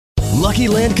Lucky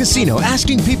Land Casino,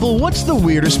 asking people, what's the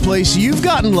weirdest place you've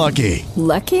gotten lucky?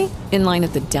 Lucky? In line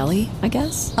at the deli, I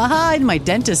guess? Aha, in my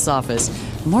dentist's office.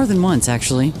 More than once,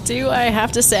 actually. Do I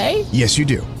have to say? Yes, you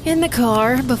do. In the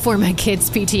car before my kids'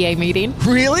 PTA meeting.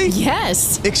 Really?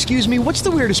 Yes. Excuse me, what's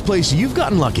the weirdest place you've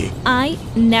gotten lucky? I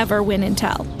never win and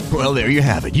tell. Well, there you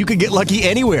have it. You can get lucky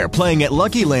anywhere, playing at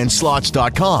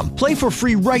LuckyLandSlots.com. Play for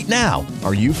free right now.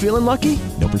 Are you feeling lucky?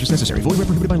 No purchase necessary. Void where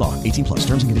prohibited by law. 18 plus.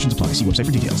 Terms and conditions apply. See website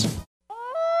for details.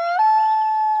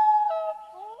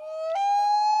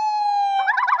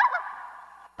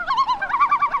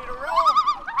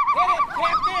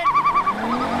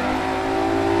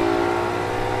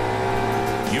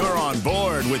 You're on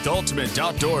board with Ultimate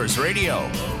Outdoors Radio.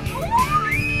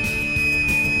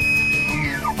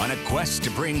 On a quest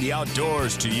to bring the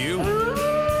outdoors to you.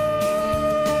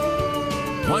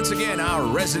 Once again, our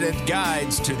resident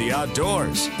guides to the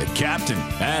outdoors, the Captain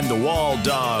and the Wall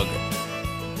Dog.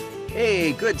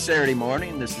 Hey, good Saturday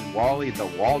morning. This is Wally, the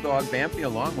Wall Dog Bampi,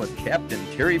 along with Captain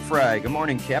Terry Fry. Good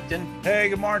morning, Captain. Hey,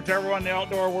 good morning to everyone in the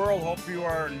outdoor world. Hope you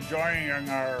are enjoying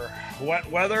our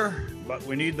wet weather, but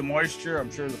we need the moisture.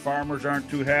 I'm sure the farmers aren't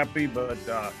too happy, but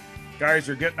guys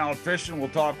are getting out fishing. We'll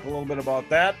talk a little bit about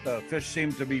that. The fish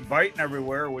seem to be biting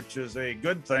everywhere, which is a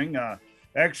good thing.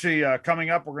 Coming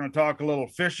up, we're going to talk a little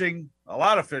fishing, a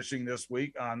lot of fishing this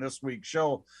week on this week's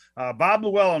show. Bob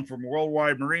Llewellyn from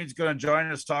Worldwide Marine is going to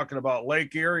join us talking about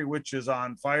Lake Erie, which is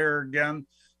on fire again.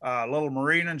 A little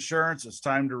marine insurance. It's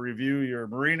time to review your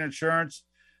marine insurance.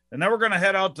 And then we're going to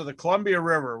head out to the Columbia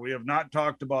River. We have not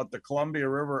talked about the Columbia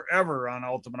River ever on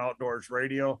Ultimate Outdoors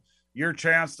Radio. Your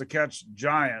chance to catch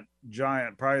giant,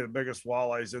 probably the biggest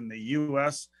walleyes in the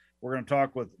U.S. We're going to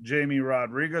talk with Jamie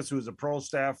Rodriguez, who's a pro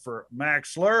staff for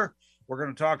Max Slur. We're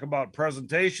going to talk about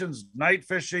presentations, night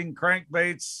fishing,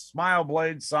 crankbaits, smile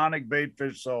blades, sonic bait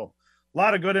fish. So a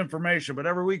lot of good information, but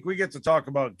every week we get to talk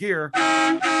about gear.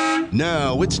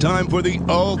 Now it's time for the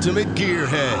Ultimate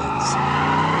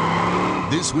Gearheads.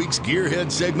 This week's Gearhead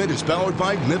segment is powered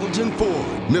by Middleton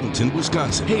Ford, Middleton,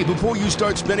 Wisconsin. Hey, before you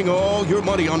start spending all your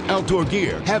money on outdoor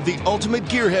gear, have the Ultimate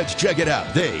Gearheads check it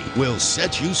out. They will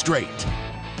set you straight.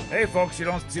 Hey, folks, you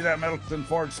don't see that Middleton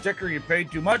Ford sticker, you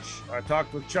paid too much. I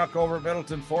talked with Chuck over at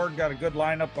Middleton Ford, got a good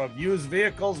lineup of used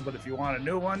vehicles, but if you want a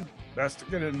new one, best to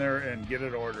get in there and get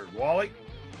it ordered. Wally?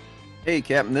 Hey,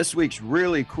 Captain, this week's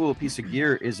really cool piece of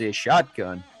gear is a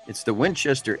shotgun. It's the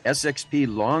Winchester SXP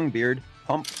Longbeard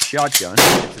Pump Shotgun.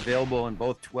 It's available in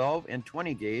both 12 and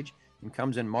 20 gauge and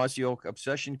comes in Mossy Oak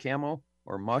Obsession Camo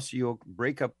or Mossy Oak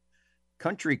Breakup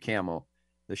Country Camo.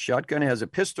 The shotgun has a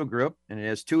pistol grip and it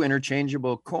has two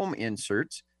interchangeable comb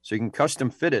inserts, so you can custom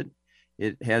fit it.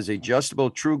 It has adjustable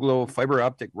True Glow fiber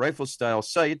optic rifle style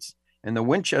sights, and the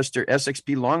Winchester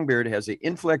SXP Longbeard has an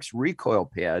Inflex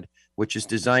recoil pad, which is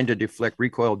designed to deflect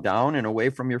recoil down and away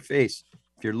from your face.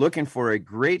 If you're looking for a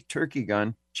great turkey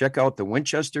gun, check out the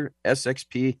Winchester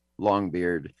SXP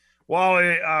Longbeard.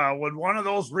 Wally, would one of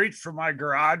those reach from my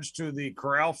garage to the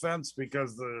corral fence?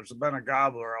 Because there's been a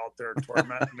gobbler out there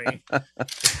tormenting me.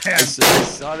 I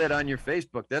saw that on your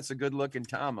Facebook. That's a good looking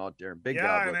Tom out there. Big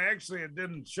gobbler. And actually it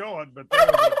didn't show it, but there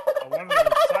was one of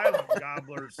those silent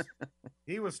gobblers.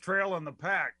 He was trailing the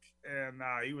pack and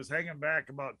he was hanging back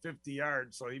about 50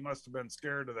 yards. So he must have been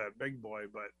scared of that big boy,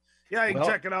 but yeah, you can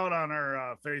check it out on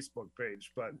our Facebook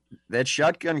page. But that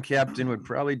shotgun, Captain, would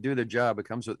probably do the job. It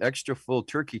comes with extra full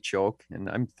turkey choke, and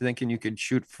I'm thinking you could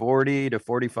shoot 40 to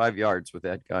 45 yards with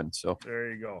that gun. So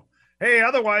there you go. Hey,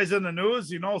 otherwise in the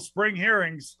news, spring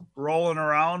hearings rolling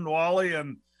around, Wally,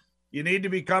 and you need to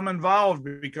become involved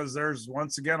because there's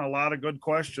once again a lot of good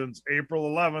questions. April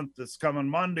 11th, it's coming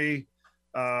Monday.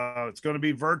 It's going to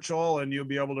be virtual, and you'll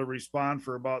be able to respond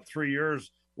for about 3 years.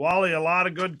 Wally, a lot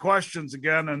of good questions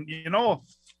again. And,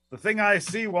 the thing I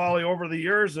see, Wally, over the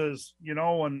years is,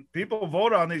 when people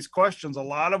vote on these questions, a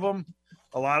lot of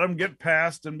them get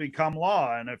passed and become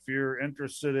law. And if you're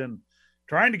interested in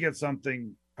trying to get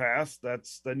something passed,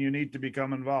 then you need to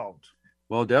become involved.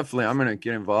 Well, definitely. I'm going to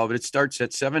get involved. It starts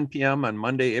at 7 p.m. on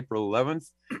Monday, April 11th,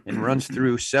 and runs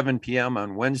through 7 p.m.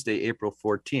 on Wednesday, April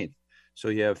 14th. So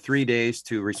you have 3 days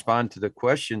to respond to the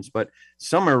questions, but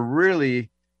some are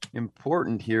really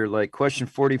important here. Like question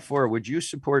 44, would you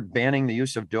support banning the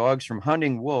use of dogs from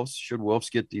hunting wolves should wolves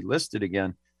get delisted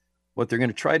again? What they're going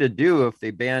to try to do if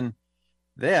they ban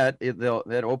that,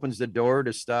 that opens the door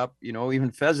to stop,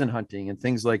 even pheasant hunting and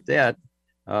things like that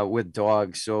with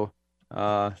dogs. So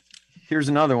here's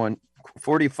another one.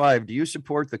 45, do you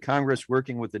support the Congress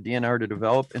working with the DNR to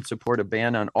develop and support a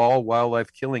ban on all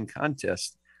wildlife killing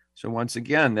contests? So once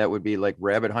again, that would be like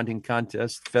rabbit hunting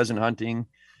contests, pheasant hunting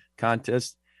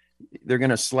contests. they're going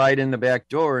to slide in the back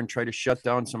door and try to shut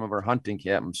down some of our hunting,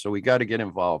 Captain. So we got to get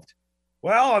involved.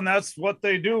 Well, and that's what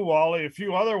they do, Wally. A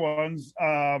few other ones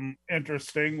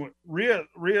interesting.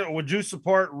 Would you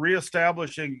support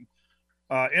reestablishing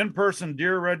in-person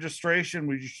deer registration?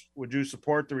 Would you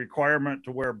support the requirement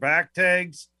to wear back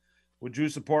tags? Would you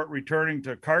support returning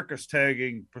to carcass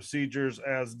tagging procedures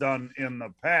as done in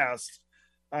the past?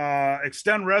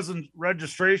 Extend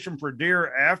registration for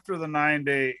deer after the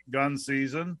 9-day gun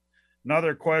season.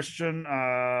 Another question,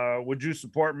 would you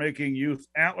support making youth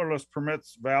antlerless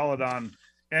permits valid on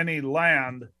any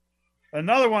land?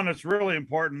 Another one that's really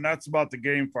important, that's about the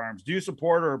game farms. Do you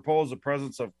support or oppose the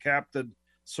presence of captive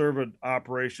servant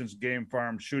operations, game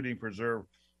farm, shooting preserve?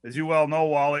 As you well know,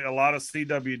 Wally, a lot of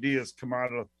CWD has come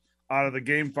out of the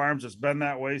game farms. It's been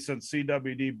that way since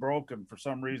CWD broke, and for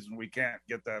some reason we can't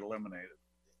get that eliminated.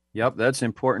 Yep, that's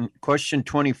important. Question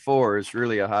 24 is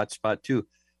really a hot spot too.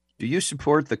 Do you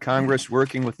support the Congress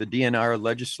working with the DNR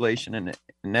legislation and the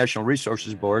National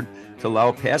Resources Board to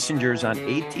allow passengers on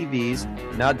ATVs,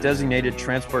 not designated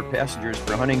transport passengers,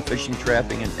 for hunting, fishing,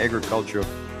 trapping, and agricultural?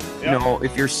 Yep. You know,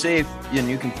 if you're safe and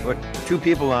you can put 2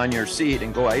 people on your seat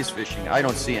and go ice fishing, I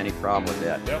don't see any problem with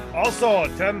that. Yep. Also, a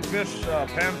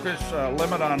 10-panfish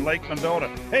limit on Lake Mendota.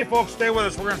 Hey, folks, stay with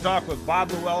us. We're going to talk with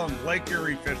Bob Llewellyn, Lake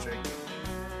Erie Fishing.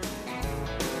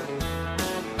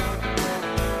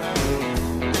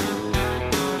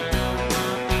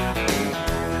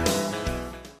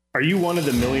 Are you one of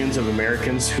the millions of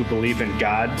Americans who believe in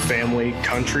God, family,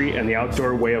 country, and the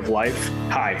outdoor way of life?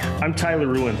 Hi, I'm Tyler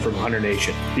Ruin from Hunter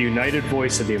Nation, the united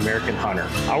voice of the American hunter.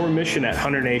 Our mission at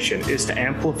Hunter Nation is to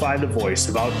amplify the voice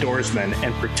of outdoorsmen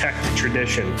and protect the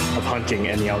tradition of hunting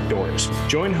and the outdoors.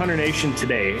 Join Hunter Nation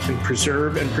today and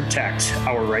preserve and protect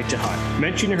our right to hunt.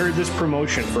 Mention you heard this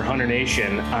promotion for Hunter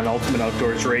Nation on Ultimate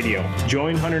Outdoors Radio.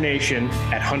 Join Hunter Nation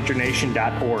at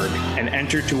hunternation.org and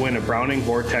enter to win a Browning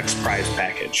Vortex prize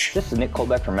package. This is Nick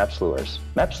Kolbeck from Mepps Lures.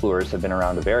 Mepps Lures have been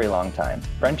around a very long time.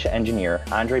 French engineer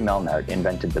Andre Melnard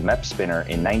invented the Mepps spinner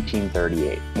in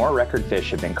 1938. More record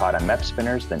fish have been caught on Mepps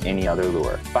spinners than any other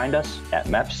lure. Find us at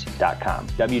Mepps.com,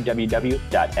 www.mepps.com.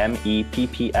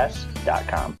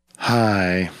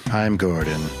 Hi, I'm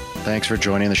Gordon. Thanks for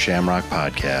joining the Shamrock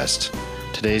Podcast.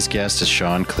 Today's guest is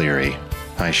Sean Cleary.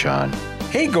 Hi, Sean.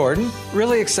 Hey, Gordon.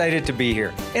 Really excited to be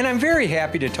here. And I'm very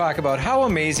happy to talk about how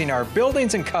amazing our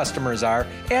buildings and customers are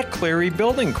at Cleary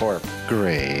Building Corp.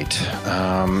 Great.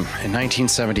 In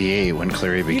 1978, when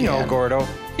Cleary began... You know, Gordo,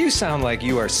 you sound like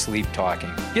you are sleep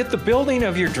talking. Get the building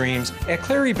of your dreams at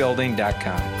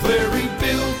clearybuilding.com. Cleary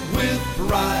built with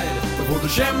pride before the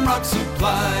Shamrock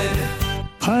supplied.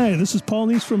 Hi, this is Paul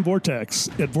Neese from Vortex.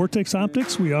 At Vortex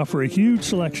Optics, we offer a huge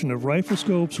selection of rifle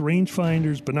scopes,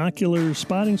 rangefinders, binoculars,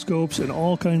 spotting scopes, and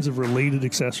all kinds of related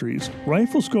accessories.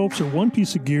 Rifle scopes are one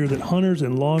piece of gear that hunters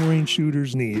and long-range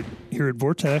shooters need. Here at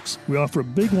Vortex, we offer a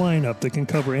big lineup that can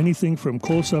cover anything from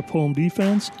close-up home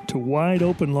defense to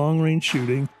wide-open long-range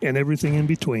shooting and everything in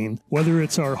between. Whether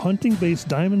it's our hunting-based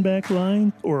Diamondback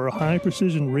line or our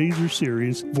high-precision Razor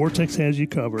series, Vortex has you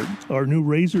covered. Our new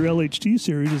Razor LHT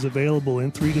series is available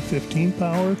in 3 to 15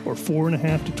 power or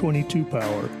 4.5 to 22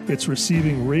 power. It's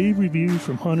receiving rave reviews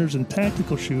from hunters and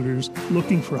tactical shooters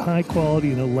looking for high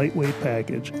quality in a lightweight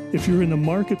package. If you're in the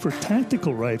market for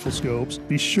tactical rifle scopes,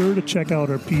 be sure to check out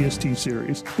our PST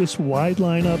series. This wide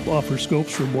lineup offers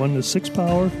scopes from 1 to 6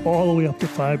 power all the way up to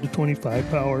 5 to 25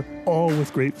 power, all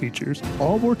with great features.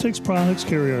 All Vortex products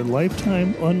carry our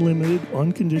lifetime, unlimited,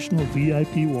 unconditional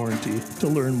VIP warranty. To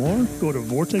learn more, go to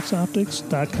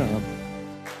vortexoptics.com.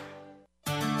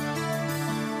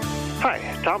 Hi,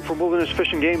 Tom from Wilderness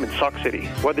Fish and Game in Sauk City.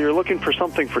 Whether you're looking for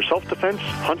something for self-defense,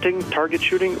 hunting, target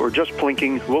shooting, or just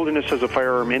plinking, Wilderness has a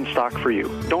firearm in stock for you.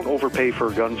 Don't overpay for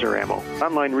guns or ammo.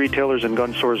 Online retailers and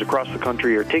gun stores across the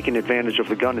country are taking advantage of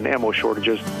the gun and ammo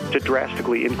shortages to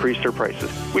drastically increase their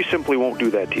prices. We simply won't do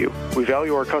that to you. We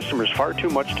value our customers far too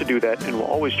much to do that and will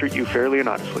always treat you fairly and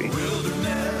honestly.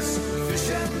 Wilderness Fish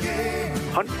and Game.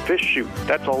 Hunt, fish, shoot.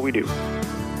 That's all we do.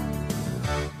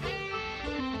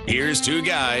 Here's 2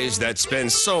 guys that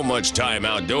spend so much time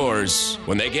outdoors.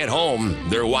 When they get home,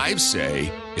 their wives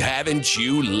say, "Haven't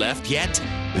you left yet?"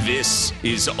 This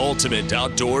is Ultimate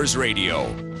Outdoors Radio.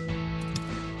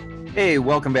 Hey,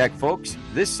 welcome back, folks.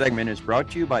 This segment is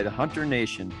brought to you by the Hunter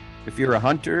Nation. If you're a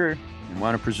hunter and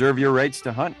want to preserve your rights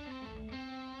to hunt,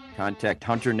 contact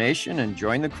Hunter Nation and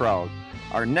join the crowd.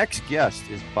 Our next guest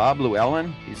is Bob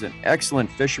Llewellyn. He's an excellent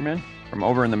fisherman from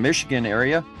over in the Michigan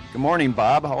area. Good morning,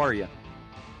 Bob. How are you?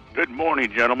 Good morning,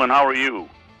 gentlemen. How are you?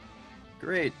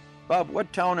 Great. Bob,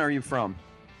 what town are you from?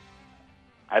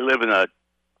 I live in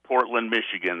Portland,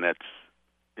 Michigan. That's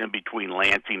in between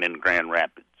Lansing and Grand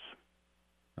Rapids.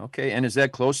 Okay, and is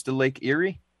that close to Lake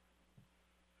Erie?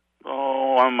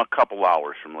 Oh, I'm a couple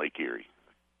hours from Lake Erie.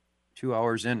 2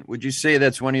 hours in. Would you say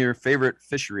that's one of your favorite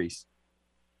fisheries?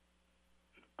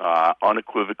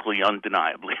 Unequivocally,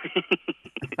 undeniably.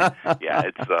 Yeah,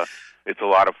 it's a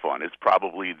lot of fun. It's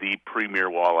probably the premier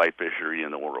walleye fishery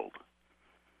in the world.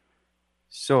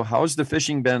 So how's the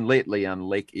fishing been lately on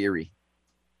Lake Erie?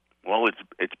 Well,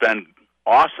 it's been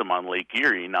awesome on Lake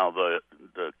Erie. Now the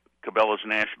Cabela's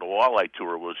National Walleye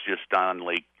Tour was just on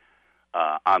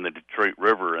on the Detroit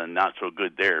River, and not so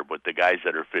good there. But the guys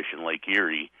that are fishing Lake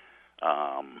Erie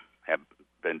have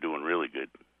been doing really good.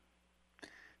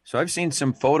 So I've seen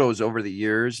some photos over the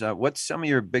years. What's some of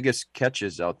your biggest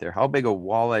catches out there? How big of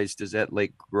walleyes does that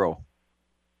lake grow?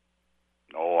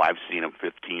 Oh, I've seen them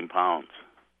 15 pounds.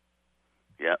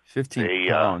 Yeah, 15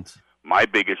 pounds. My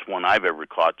biggest one I've ever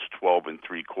caught is 12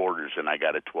 3/4, and I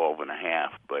got a 12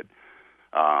 1/2. But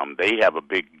they have a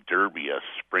big derby, a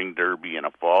spring derby and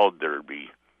a fall derby,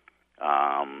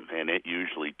 and it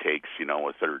usually takes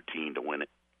a 13 to win it.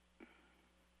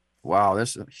 Wow,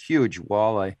 that's a huge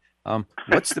walleye.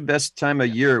 What's the best time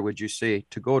of year, would you say,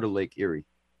 to go to Lake Erie?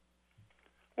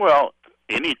 Well,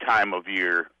 any time of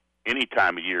year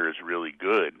is really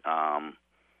good.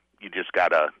 You just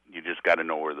gotta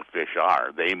know where the fish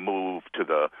are. They move to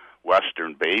the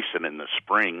western basin in the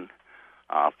spring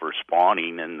for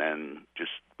spawning, and then just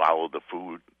follow the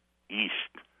food east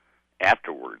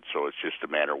afterwards. So it's just a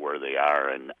matter where they are.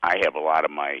 And I have a lot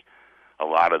of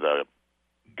the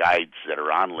guides that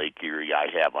are on Lake Erie I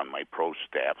have on my pro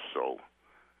staff. So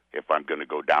if I'm going to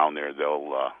go down there,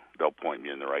 they'll point me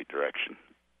in the right direction.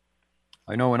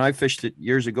 I know when I fished it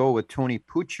years ago with Tony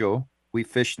Puccio, we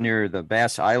fished near the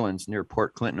Bass Islands near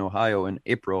Port Clinton, Ohio in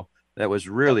April. That was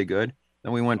really good.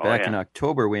 Then we went back in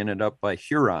October. We ended up by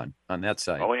Huron on that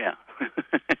side. Oh, yeah.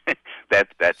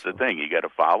 That's the thing. You got to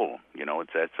follow them.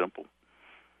 It's that simple.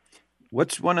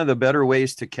 What's one of the better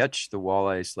ways to catch the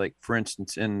walleyes? Like, for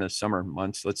instance, in the summer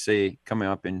months, let's say coming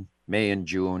up in May and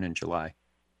June and July.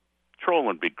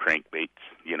 Trolling big crankbaits.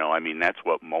 That's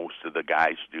what most of the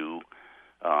guys do.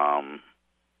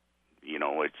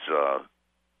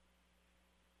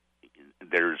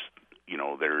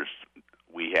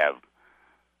 We have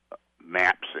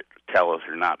maps that tell us,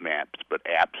 or not maps, but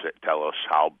apps that tell us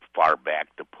how far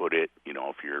back to put it.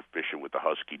 If you're fishing with a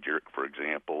husky jerk, for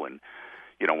example, and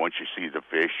once you see the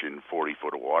fish in 40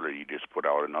 foot of water, you just put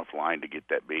out enough line to get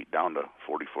that bait down to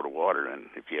 40 foot of water. And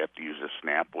if you have to use a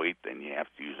snap weight, then you have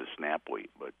to use a snap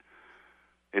weight. But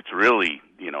it's really,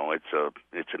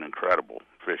 it's an incredible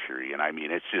fishery. And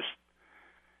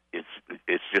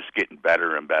it's just getting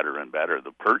better and better and better.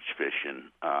 The perch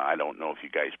fishing, I don't know if you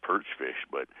guys perch fish,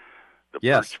 but the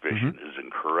perch fishing is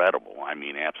incredible.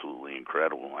 Absolutely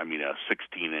incredible. A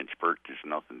 16-inch perch is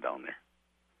nothing down there.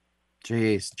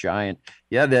 Jeez, giant.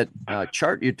 Yeah, that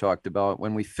chart you talked about,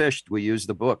 when we fished, we used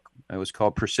the book. It was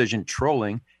called Precision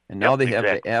Trolling, and now they have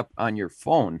the app on your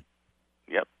phone.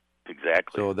 Yep,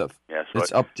 exactly. So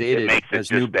it's updated. It makes it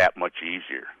just that much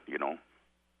easier,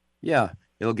 Yeah,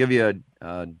 it'll give you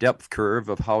a depth curve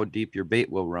of how deep your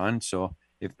bait will run. So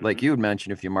if, like you had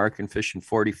mentioned, if you mark and fish in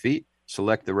 40 feet,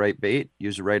 select the right bait,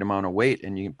 use the right amount of weight,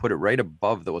 and you can put it right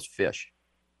above those fish.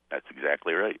 That's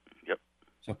exactly right. Yep.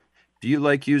 So do you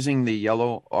like using the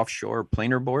yellow offshore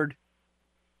planer board?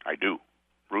 I do.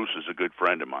 Bruce is a good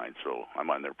friend of mine, so I'm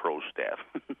on their pro staff.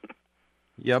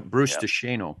 Yep, Bruce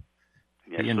DeShano.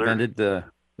 Yes, he invented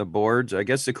the boards. I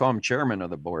guess they call him chairman of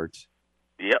the boards.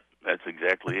 Yep, that's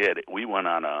exactly it. We went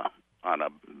on a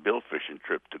bill fishing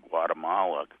trip to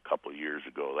Guatemala a couple of years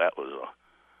ago. That was a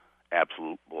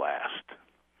absolute blast.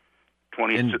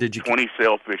 20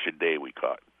 sailfish a day we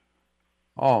caught.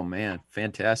 Oh man,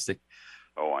 fantastic.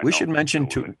 Oh, I we know. should mention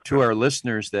to our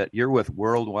listeners that you're with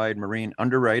Worldwide Marine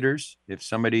Underwriters. If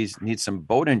somebody needs some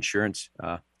boat insurance,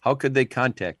 how could they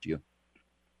contact you?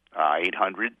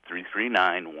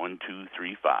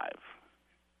 800-339-1235.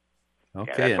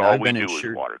 Okay, that's and all I've we been do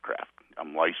insured. is watercraft.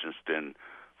 I'm licensed in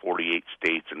 48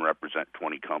 states and represent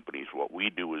 20 companies. What we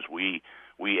do is we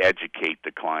educate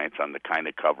the clients on the kind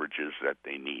of coverages that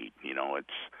they need.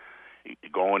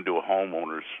 It's going to a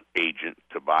homeowner's agent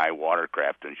to buy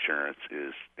watercraft insurance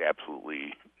is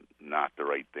absolutely not the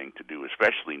right thing to do,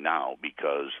 especially now,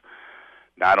 because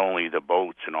not only the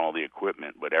boats and all the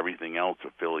equipment, but everything else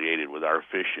affiliated with our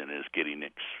fishing is getting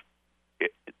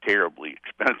terribly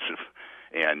expensive.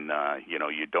 And,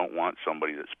 you don't want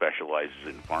somebody that specializes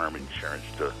in farm insurance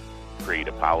to create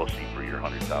a policy for your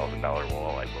 $100,000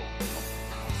 walleye boat.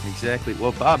 Exactly.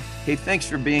 Well, Bob, hey, thanks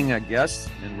for being a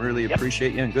guest, and really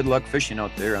appreciate you, and good luck fishing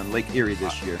out there on Lake Erie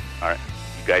this year. All right.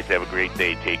 You guys have a great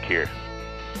day. Take care.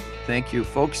 Thank you,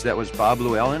 folks. That was Bob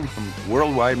Llewellyn from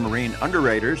Worldwide Marine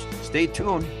Underwriters. Stay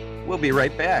tuned. We'll be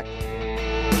right back.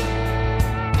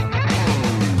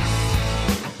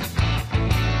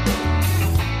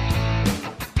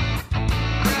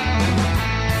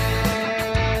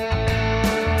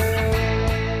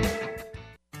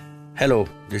 Hello,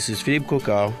 this is Philippe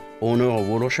Cocard, owner of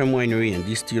Watersham Winery and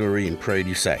Distillery in Prairie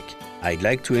du Sac. I'd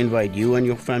like to invite you and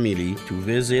your family to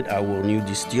visit our new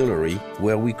distillery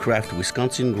where we craft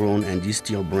Wisconsin-grown and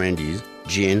distilled brandies,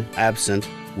 gin, absinthe,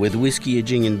 with whiskey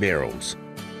aging in barrels.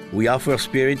 We offer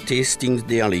spirit tastings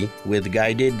daily with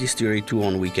guided distillery tour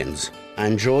on weekends.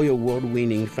 Enjoy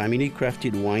award-winning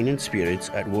family-crafted wine and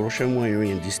spirits at Watersham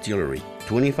Winery and Distillery,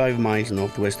 25 miles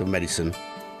northwest of Madison.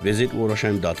 Visit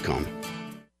watersham.com.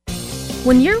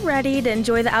 When you're ready to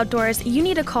enjoy the outdoors, you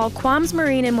need to call Quam's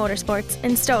Marine and Motorsports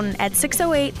in Stoughton at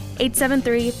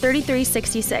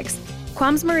 608-873-3366.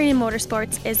 Quam's Marine and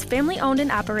Motorsports is family-owned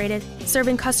and operated,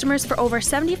 serving customers for over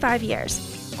 75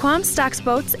 years. Quam stocks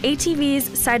boats,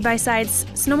 ATVs, side-by-sides,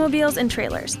 snowmobiles, and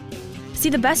trailers. See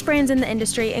the best brands in the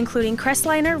industry, including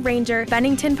Crestliner, Ranger,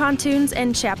 Bennington Pontoons,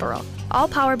 and Chaparral. All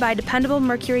powered by dependable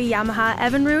Mercury, Yamaha,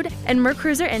 Evinrude, and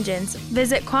Mercruiser engines.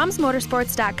 Visit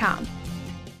quamsmotorsports.com.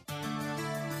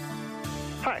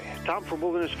 Hi, Tom from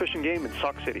Wilderness Fish and Game in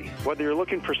Sauk City. Whether you're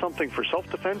looking for something for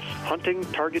self-defense, hunting,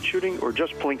 target shooting, or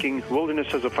just plinking,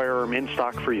 Wilderness has a firearm in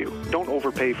stock for you. Don't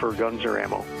overpay for guns or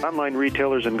ammo. Online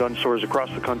retailers and gun stores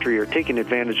across the country are taking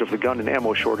advantage of the gun and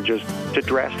ammo shortages to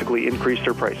drastically increase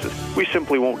their prices. We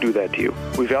simply won't do that to you.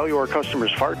 We value our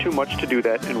customers far too much to do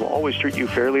that and will always treat you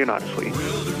fairly and honestly.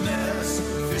 Wilderness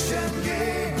Fish and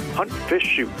Game. Hunt, fish,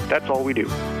 shoot. That's all we do.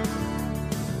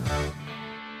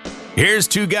 Here's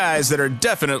two guys that are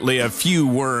definitely a few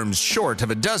worms short of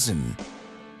a dozen.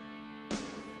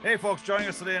 Hey, folks, joining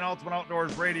us today on Ultimate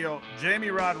Outdoors Radio, Jamie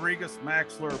Rodriguez,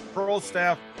 Maxler Pro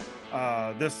Staff.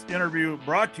 This interview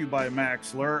brought to you by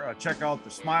Maxler. Check out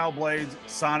the Smile Blades,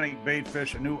 Sonic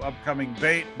Baitfish, a new upcoming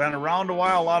bait. Been around a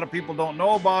while. A lot of people don't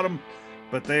know about them,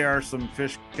 but they are some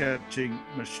fish catching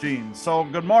machines. So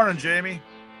good morning, Jamie.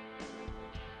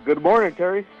 Good morning,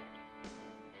 Terry.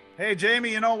 Hey,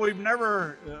 Jamie, you know, we've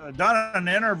never done an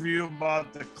interview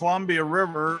about the Columbia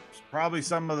River. It's probably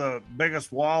some of the biggest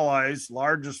walleyes,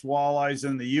 largest walleyes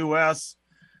in the U.S.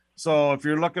 So if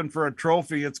you're looking for a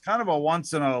trophy, it's kind of a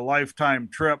once-in-a-lifetime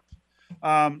trip.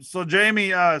 So,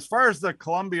 Jamie, as far as the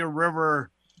Columbia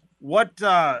River, what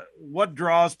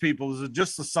draws people? Is it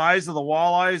just the size of the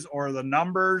walleyes or the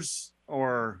numbers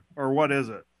or what is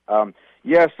it?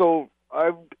 Yeah, so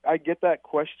I get that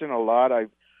question a lot.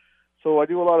 So I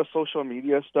do a lot of social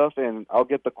media stuff, and I'll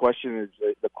get the question is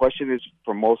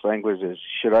for most anglers is,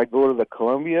 should I go to the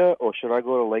Columbia or should I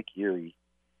go to Lake Erie?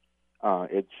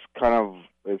 It's kind of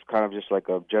just like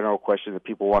a general question that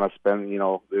people want to spend. You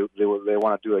know, they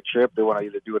want to do a trip. They want to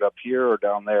either do it up here or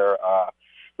down there.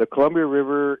 The Columbia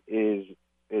River is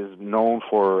known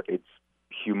for its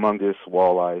humongous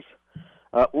walleyes,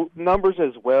 numbers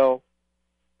as well,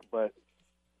 but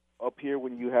up here,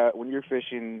 when you're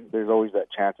fishing, there's always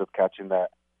that chance of catching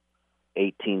that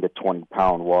 18 to 20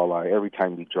 pound walleye every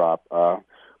time we drop.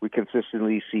 We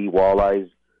consistently see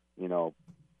walleyes, you know,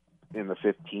 in the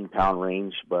 15 pound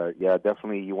range. But yeah,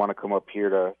 definitely you want to come up here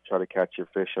to try to catch your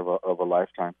fish of a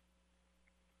lifetime.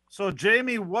 So,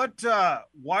 Jamie, why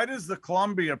does the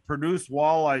Columbia produce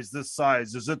walleyes this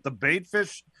size? Is it the bait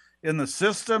fish in the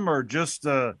system, or just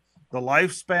the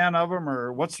lifespan of them,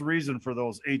 or what's the reason for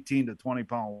those 18 to 20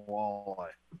 pound walleye?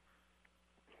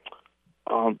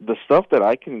 The stuff that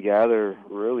I can gather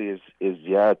really is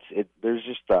there's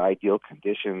just the ideal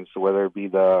conditions, whether it be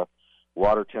the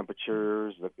water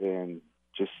temperatures and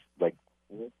just like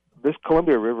this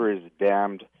Columbia River is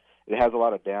dammed. It has a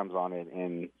lot of dams on it,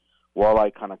 and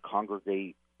walleye kind of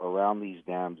congregate around these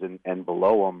dams and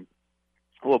below them,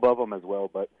 well, above them as well,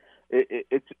 but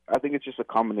I think it's just a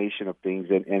combination of things,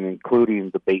 and including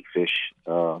the bait fish.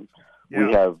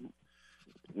 We have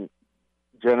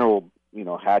general, you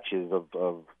know, hatches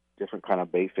of different kind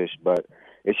of bait fish, but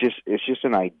it's just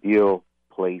an ideal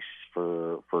place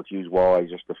for huge walleyes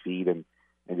just to feed and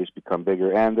just become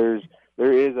bigger. And there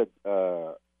is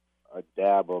a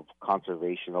dab of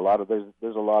conservation.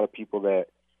 There's a lot of people that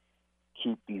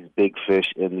keep these big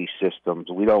fish in these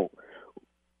systems. We don't.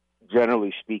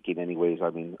 Generally speaking, anyways,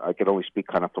 I mean, I could only speak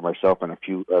kind of for myself and a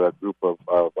group of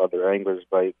other anglers,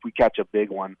 but if we catch a big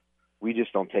one, we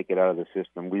just don't take it out of the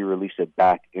system. We release it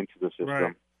back into the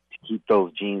system to keep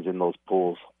those genes in those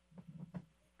pools.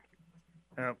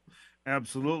 Yeah,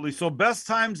 absolutely. So best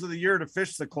times of the year to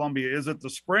fish the Columbia, is it the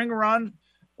spring run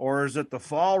or is it the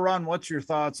fall run? What's your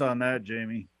thoughts on that,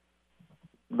 Jamie?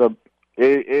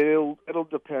 It'll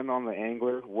depend on the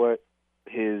angler, what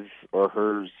his or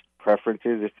hers preference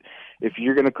is. If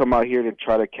you're going to come out here to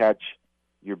try to catch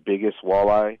your biggest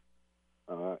walleye,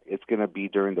 it's going to be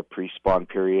during the pre-spawn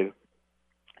period.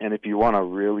 And if you want to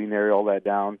really narrow all that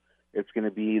down, it's going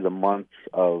to be the months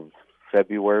of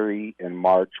February and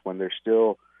March when they're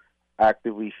still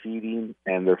actively feeding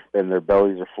and their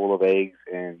bellies are full of eggs,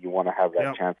 and you want to have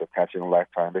that chance of catching a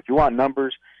lifetime. If you want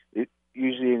numbers,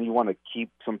 and you want to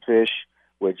keep some fish,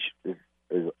 which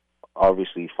is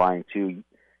obviously fine too.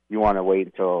 You want to wait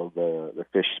until the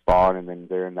fish spawn, and then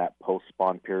they're in that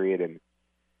post-spawn period,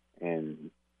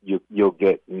 and you'll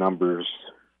get numbers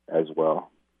as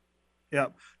well. Yeah.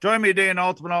 Join me today in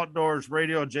Ultimate Outdoors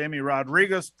Radio, Jamie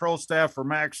Rodriguez, pro staff for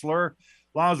Max Lure.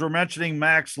 As long as we're mentioning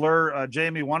Max Lure,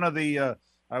 Jamie, one of the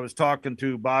I was talking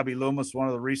to Bobby Loomis, one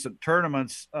of the recent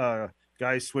tournaments.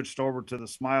 Guys switched over to the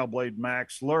Smile Blade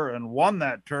Max Lure and won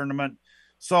that tournament.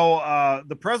 So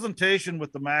the presentation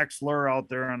with the Max Lure out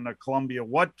there in the Columbia,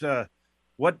 what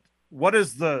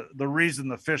is the reason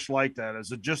the fish like that?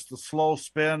 Is it just the slow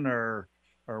spin, or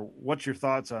what's your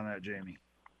thoughts on that, Jamie?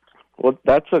 Well,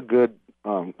 that's a good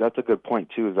point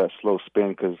too, is that slow spin,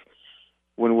 because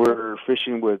when we're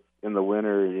fishing in the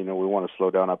winter, we want to slow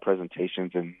down our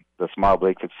presentations, and the Smile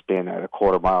Blade could spin at a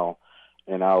quarter mile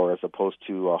an hour as opposed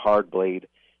to a hard blade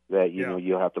that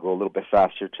you'll have to go a little bit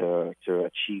faster to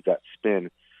achieve that spin.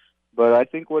 But I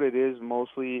think what it is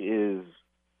mostly is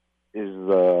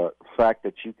the fact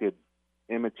that you could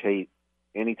imitate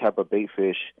any type of bait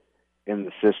fish in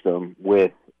the system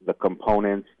with the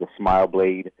components, the Smile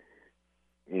Blade,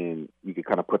 and you can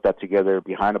kind of put that together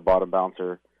behind a bottom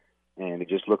bouncer, and it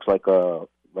just looks like a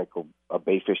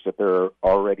bait fish that they're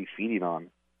already feeding on.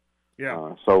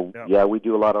 Yeah. We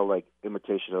do a lot of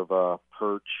imitation of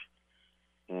perch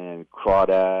and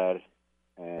crawdad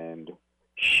and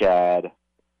shad.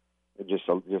 It just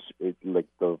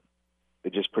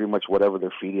pretty much whatever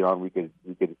they're feeding on, we could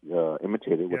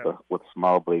imitate it with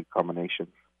Smile Blade combination.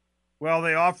 Well,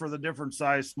 they offer the different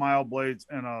size Smile Blades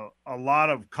in a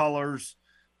lot of colors.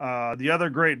 The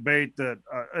other great bait that,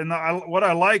 what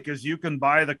I like is you can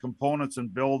buy the components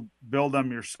and build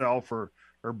them yourself, or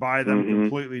buy them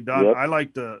completely done. Yep.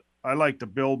 I like to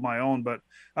build my own, but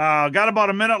got about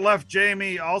a minute left,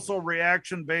 Jamie. Also,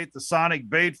 reaction bait, the Sonic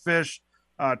Bait Fish,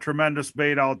 tremendous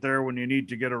bait out there when you need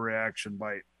to get a reaction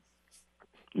bite.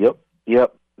 Yep.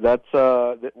 That's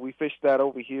we fish that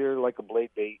over here like a blade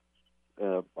bait.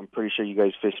 I'm pretty sure you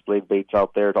guys fish blade baits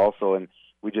out there also, and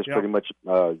we just pretty much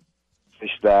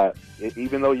fish that.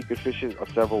 Even though you could fish it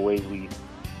several ways, we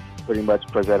pretty much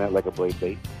present it like a blade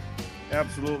bait.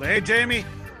 Absolutely. Hey, Jamie,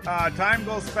 time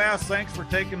goes fast. Thanks for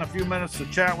taking a few minutes to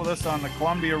chat with us on the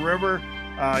Columbia River.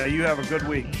 You have a good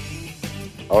week.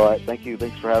 All right. Thank you.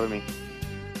 Thanks for having me.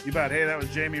 You bet. Hey, that was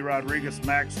Jamie Rodriguez,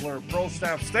 Max Lure Pro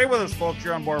Staff. Stay with us, folks.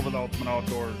 You're on board with Ultimate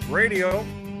Outdoors Radio.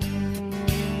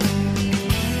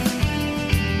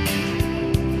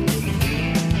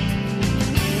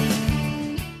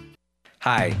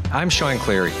 Hi, I'm Sean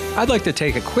Cleary. I'd like to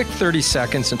take a quick 30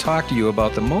 seconds and talk to you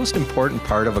about the most important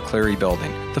part of a Cleary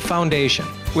building, the foundation.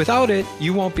 Without it,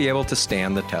 you won't be able to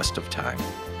stand the test of time.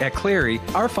 At Cleary,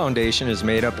 our foundation is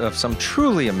made up of some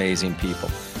truly amazing people.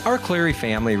 Our Cleary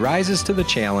family rises to the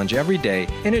challenge every day,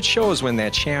 and it shows when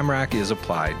that shamrock is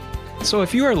applied. So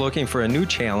if you are looking for a new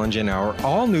challenge in our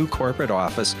all-new corporate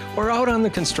office or out on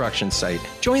the construction site,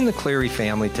 join the Cleary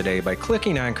family today by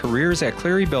clicking on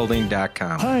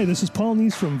careers@clearybuilding.com. Hi, this is Paul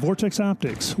Neese from Vortex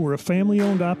Optics. We're a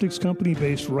family-owned optics company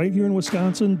based right here in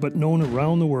Wisconsin, but known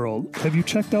around the world. Have you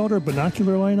checked out our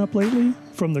binocular lineup lately?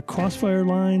 From the Crossfire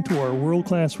line to our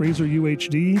world-class Razor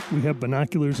UHD, we have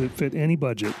binoculars that fit any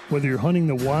budget. Whether you're hunting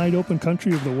the wide open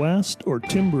country of the West or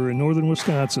timber in northern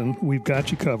Wisconsin, we've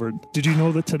got you covered. Did you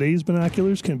know that today's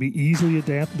binoculars can be easily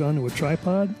adapted onto a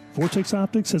tripod? Vortex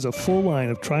Optics has a full line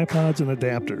of tripods and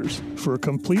adapters. For a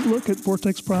complete look at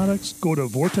Vortex products, go to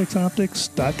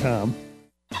vortexoptics.com.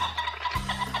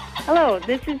 Hello,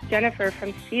 this is Jennifer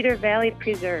from Cedar Valley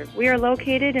Preserve. We are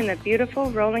located in the beautiful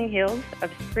rolling hills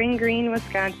of Spring Green,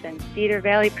 Wisconsin. Cedar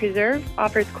Valley Preserve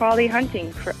offers quality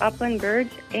hunting for upland birds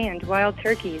and wild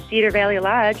turkeys. Cedar Valley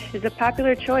Lodge is a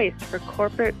popular choice for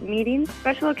corporate meetings,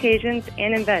 special occasions,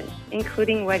 and events,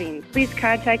 including weddings. Please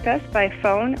contact us by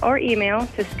phone or email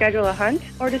to schedule a hunt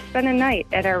or to spend a night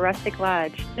at our rustic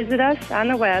lodge. Visit us on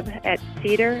the web at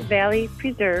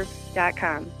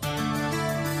cedarvalleypreserve.com.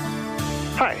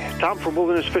 Hi, Tom from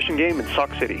Wilderness Fish and Game in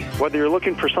Sauk City. Whether you're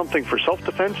looking for something for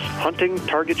self-defense, hunting,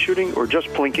 target shooting, or just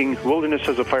plinking, Wilderness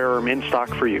has a firearm in stock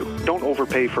for you. Don't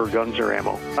overpay for guns or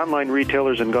ammo. Online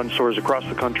retailers and gun stores across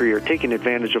the country are taking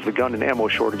advantage of the gun and ammo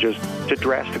shortages to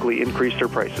drastically increase their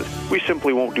prices. We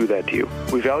simply won't do that to you.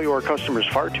 We value our customers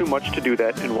far too much to do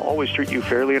that and will always treat you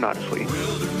fairly and honestly.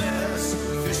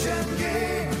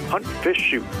 Hunt, fish,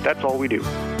 shoot. That's all we do.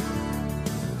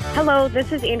 Hello,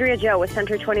 this is Andrea Joe with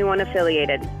Century 21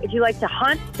 Affiliated. If you like to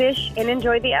hunt, fish, and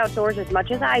enjoy the outdoors as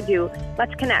much as I do,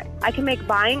 let's connect. I can make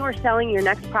buying or selling your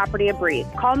next property a breeze.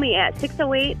 Call me at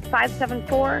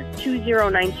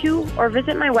 608-574-2092 or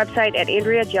visit my website at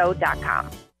AndreaJoe.com.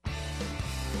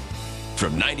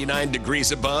 From 99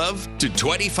 degrees above to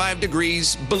 25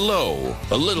 degrees below,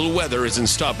 a little weather isn't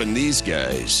stopping these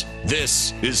guys.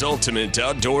 This is Ultimate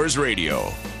Outdoors Radio.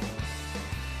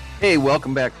 Hey,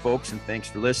 welcome back, folks, and thanks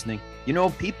for listening. You know,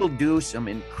 people do some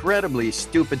incredibly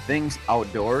stupid things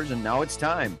outdoors, and now it's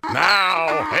time.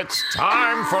 Now it's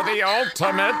time for the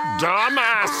Ultimate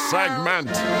Dumbass segment.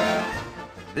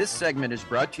 This segment is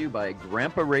brought to you by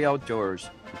Grandpa Ray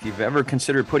Outdoors. If you've ever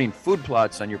considered putting food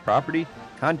plots on your property,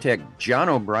 contact John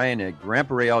O'Brien at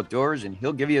Grandpa Ray Outdoors, and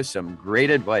he'll give you some great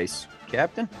advice.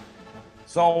 Captain?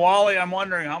 So, Wally, I'm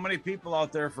wondering how many people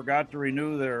out there forgot to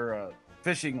renew their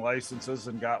fishing licenses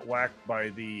and got whacked by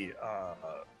the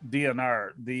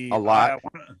DNR. A lot.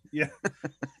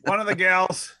 One of the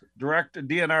gals,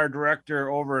 DNR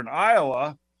director over in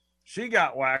Iowa, she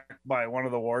got whacked by one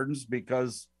of the wardens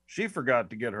because she forgot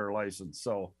to get her license.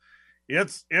 So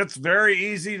it's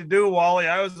very easy to do, Wally.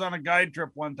 I was on a guide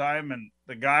trip one time, and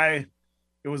the guy,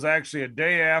 it was actually a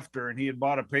day after, and he had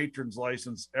bought a patron's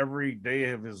license every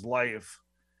day of his life.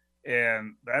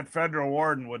 And that federal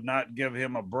warden would not give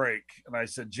him a break. And I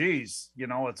said, geez, you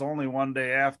know, it's only one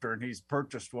day after, and he's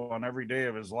purchased one every day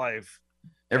of his life.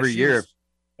 Every year.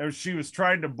 She was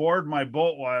trying to board my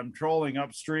boat while I'm trolling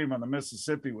upstream on the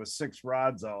Mississippi with 6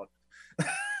 rods out.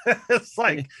 It's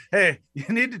like, hey, you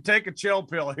need to take a chill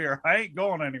pill here. I ain't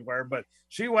going anywhere. But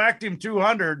she whacked him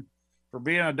 200 for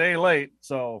being a day late.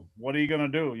 So what are you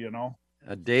going to do, you know?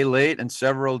 A day late and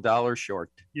several dollars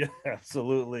short. Yeah,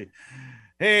 absolutely.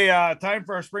 Hey, time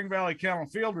for our Spring Valley Kennel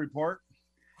Field Report.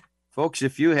 Folks,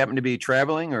 if you happen to be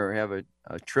traveling or have a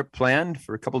trip planned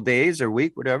for a couple days or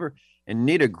week, whatever, and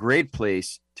need a great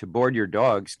place to board your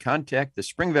dogs, contact the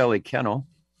Spring Valley Kennel.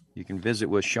 You can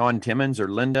visit with Sean Timmons or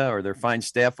Linda or their fine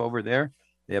staff over there.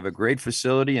 They have a great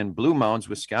facility in Blue Mounds,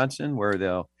 Wisconsin, where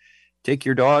they'll take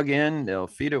your dog in, they'll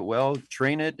feed it well,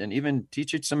 train it, and even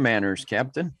teach it some manners,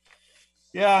 Captain.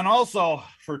 Yeah, and also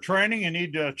for training, you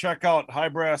need to check out High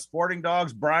Brass Sporting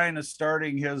Dogs. Brian is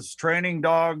starting his training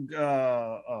dog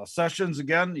sessions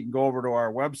again. You can go over to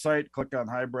our website, click on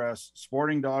High Brass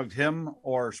Sporting Dogs. Him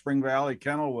or Spring Valley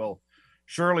Kennel will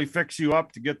surely fix you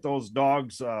up to get those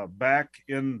dogs back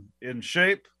in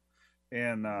shape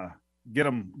and get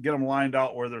them lined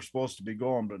out where they're supposed to be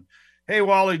going. But hey,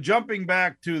 Wally, jumping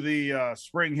back to the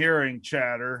spring hearing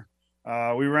chatter.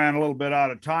 We ran a little bit out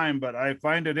of time, but I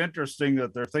find it interesting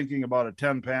that they're thinking about a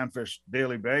 10 panfish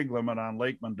daily bag limit on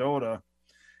Lake Mendota.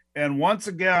 And once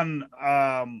again,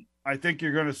 I think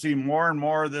you're going to see more and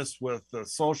more of this with the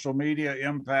social media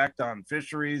impact on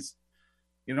fisheries.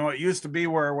 You know, it used to be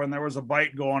where when there was a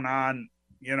bite going on,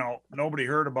 you know, nobody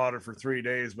heard about it for 3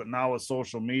 days, but now with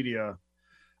social media,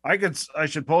 I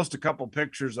should post a couple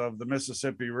pictures of the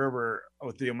Mississippi River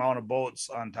with the amount of boats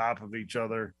on top of each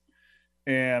other.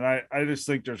 And I just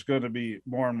think there's going to be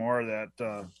more and more of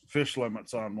that fish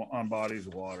limits on bodies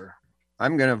of water.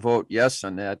 I'm going to vote yes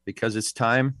on that because it's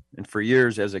time. And for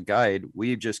years as a guide,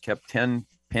 we've just kept 10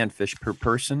 panfish per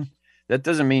person. That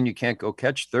doesn't mean you can't go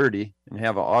catch 30 and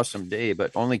have an awesome day, but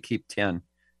only keep 10.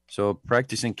 So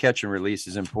practicing catch and release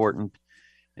is important.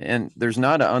 And there's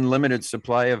not an unlimited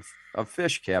supply of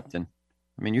fish, Captain.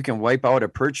 I mean, you can wipe out a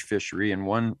perch fishery in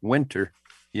one winter,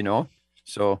 you know?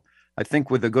 So I think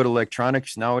with the good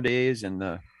electronics nowadays and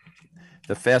the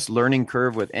fast learning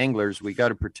curve with anglers, we got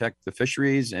to protect the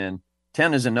fisheries, and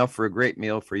 10 is enough for a great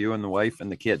meal for you and the wife and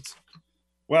the kids.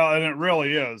 Well, and it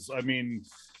really is. I mean,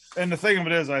 and the thing of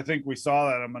it is, I think we saw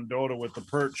that in Mendota with the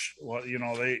perch. Well, you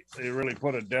know, they really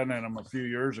put a dent in them a few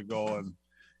years ago, and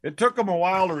it took them a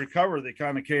while to recover. They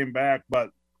kind of came back, but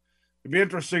it'd be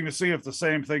interesting to see if the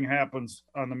same thing happens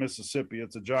on the Mississippi.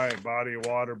 It's a giant body of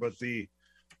water, but the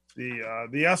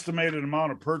estimated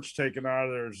amount of perch taken out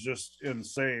of there is just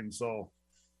insane. So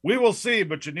we will see,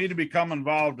 but you need to become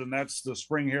involved, and that's the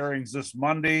spring hearings this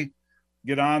Monday.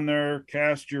 Get on there,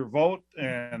 cast your vote,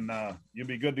 and you'll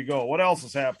be good to go. What else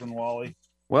is happening, Wally?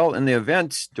 Well, in the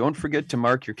events, don't forget to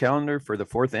mark your calendar for the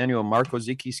 4th annual Marco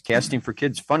Zicki's Casting for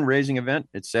Kids fundraising event.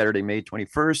 It's Saturday, May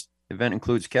 21st. The event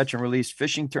includes catch and release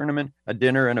fishing tournament, a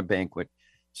dinner, and a banquet.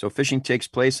 So fishing takes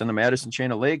place on the Madison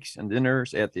Chain of Lakes and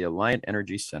dinners at the Alliant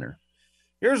Energy Center.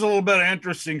 Here's a little bit of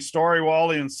interesting story,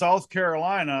 Wally. In South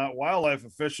Carolina, wildlife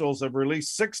officials have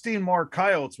released 16 more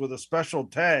coyotes with a special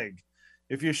tag.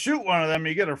 If you shoot one of them,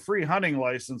 you get a free hunting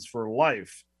license for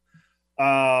life.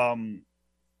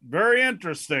 Very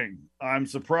interesting. I'm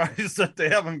surprised that they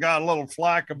haven't got a little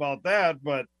flack about that,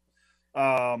 but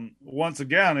once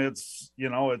again, it's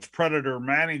predator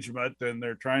management, and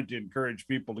they're trying to encourage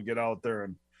people to get out there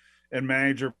and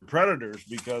manage your predators,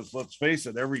 because let's face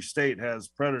it, every state has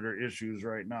predator issues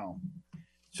right now.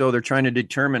 So they're trying to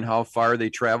determine how far they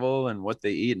travel and what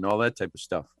they eat and all that type of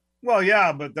stuff. Well,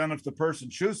 yeah, but then if the person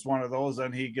shoots one of those,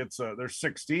 then he gets there's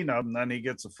 16 of them, then he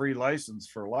gets a free license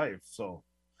for life. So,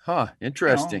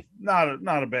 interesting. Not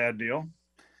a bad deal.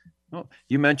 Well,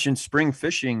 you mentioned spring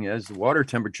fishing. As the water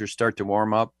temperatures start to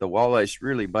warm up, the walleyes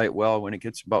really bite well when it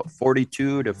gets about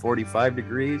 42 to 45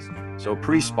 degrees. So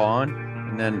pre-spawn,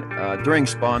 and then during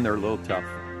spawn, they're a little tough.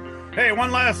 Hey,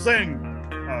 one last thing.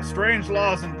 Strange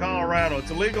laws in Colorado.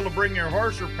 It's illegal to bring your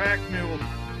horse or pack mule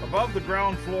above the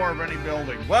ground floor of any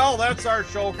building. Well, that's our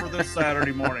show for this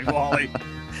Saturday morning, Wally.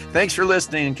 Thanks for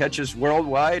listening, and catch us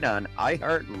worldwide on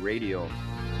iHeartRadio.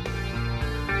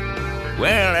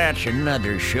 Well, that's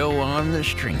another show on the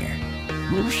stringer.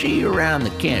 We'll see you around the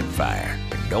campfire.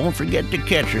 And don't forget to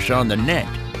catch us on the net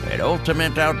at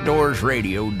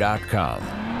ultimateoutdoorsradio.com.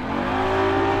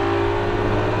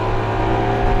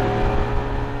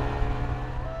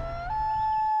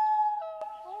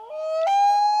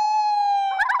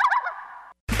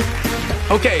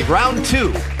 Okay, round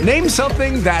 2. Name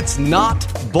something that's not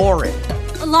boring.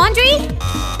 A laundry?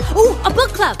 Ooh, a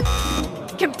book club.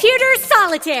 Computer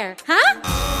solitaire, huh?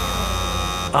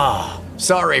 Ah,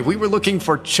 sorry, we were looking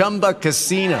for Chumba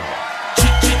Casino.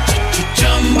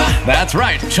 That's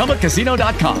right,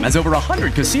 ChumbaCasino.com has over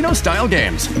 100 casino-style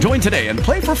games. Join today and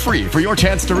play for free for your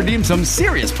chance to redeem some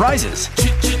serious prizes.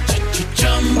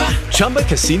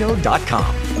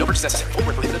 ChumbaCasino.com. No purchase necessary. Void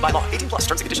where prohibited by law. 18+ terms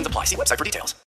and conditions apply. See website for details.